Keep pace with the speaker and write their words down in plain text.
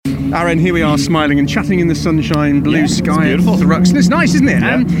Aaron, here we are smiling and chatting in the sunshine, blue sky at Thruxton. It's nice, isn't it?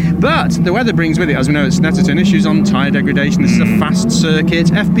 Yeah. But the weather brings with it, as we know, at Snetterton, issues on tyre degradation. This is a fast circuit.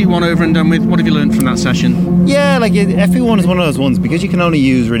 FP1 over and done with. What have you learned from that session? Yeah, like FP1 is one of those ones because you can only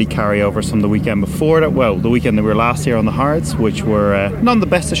use really carryovers from the weekend before that. Well, the weekend that we were last year on the hards, which were not in the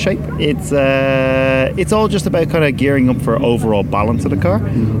best of shape. It's all just about kind of gearing up for overall balance of the car.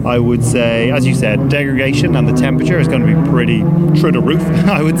 I would say, as you said, degradation and the temperature is going to be pretty through the roof,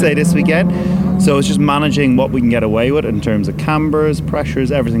 I would say, this weekend. So it's just managing what we can get away with in terms of cambers,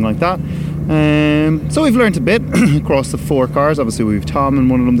 pressures, everything like that. So we've learned a bit across the 4 cars. Obviously we've Tom in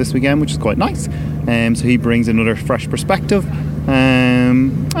one of them this weekend, which is quite nice. So he brings another fresh perspective.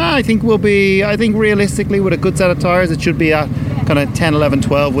 I think realistically with a good set of tyres, it should be at kind of 10, 11,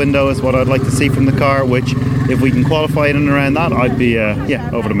 12 window is what I'd like to see from the car, which if we can qualify in and around that, I'd be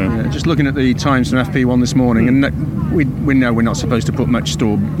over the moon. Just looking at the times from FP1 this morning, and we know we're not supposed to put much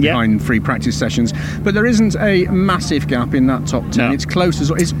store behind free practice sessions, but there isn't a massive gap in that top 10. No. It's close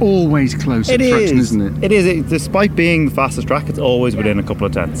it's always close at Thruxton, isn't it? It is. Despite being the fastest track, it's always within a couple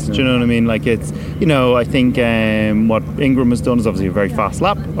of tenths. Do you know what I mean? Like it's, I think what Ingram has done is obviously a very fast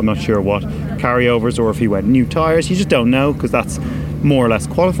lap. I'm not sure what carryovers or if he went new tyres. You just don't know because that's more or less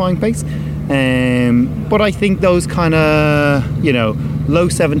qualifying pace. But I think those kind of, low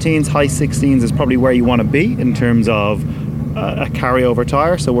 17s, high 16s is probably where you want to be in terms of a carryover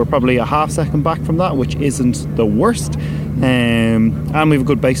tyre. So we're probably a half second back from that, which isn't the worst. And we have a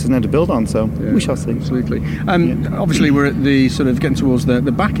good basis now to build on, so we shall see. Absolutely. Obviously, we're at the sort of getting towards the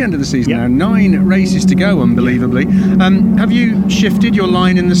back end of the season now. 9 races to go, unbelievably. Have you shifted your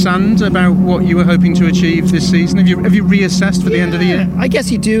line in the sand about what you were hoping to achieve this season? Have you reassessed for the end of the year? I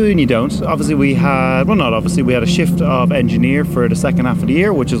guess you do and you don't. Obviously, we had a shift of engineer for the second half of the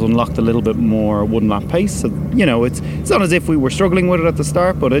year, which has unlocked a little bit more wooden lap pace. So, it's not as if we were struggling with it at the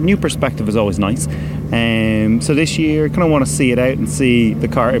start, but a new perspective is always nice. So this year, kind of want to see it out and see the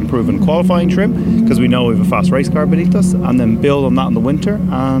car improve in qualifying trim because we know we have a fast race car beneath us, and then build on that in the winter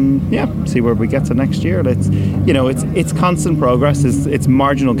and see where we get to next year. It's constant progress. It's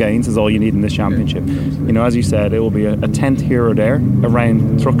marginal gains is all you need in this championship. As you said, it will be a 10th here or there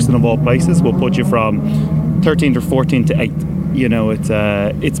around Thruxton of all places. We'll put you from 13th or 14th to 8th.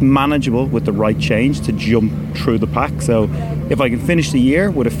 It's manageable with the right change to jump through the pack. So if I can finish the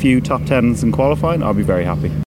year with a few top 10s in qualifying, I'll be very happy.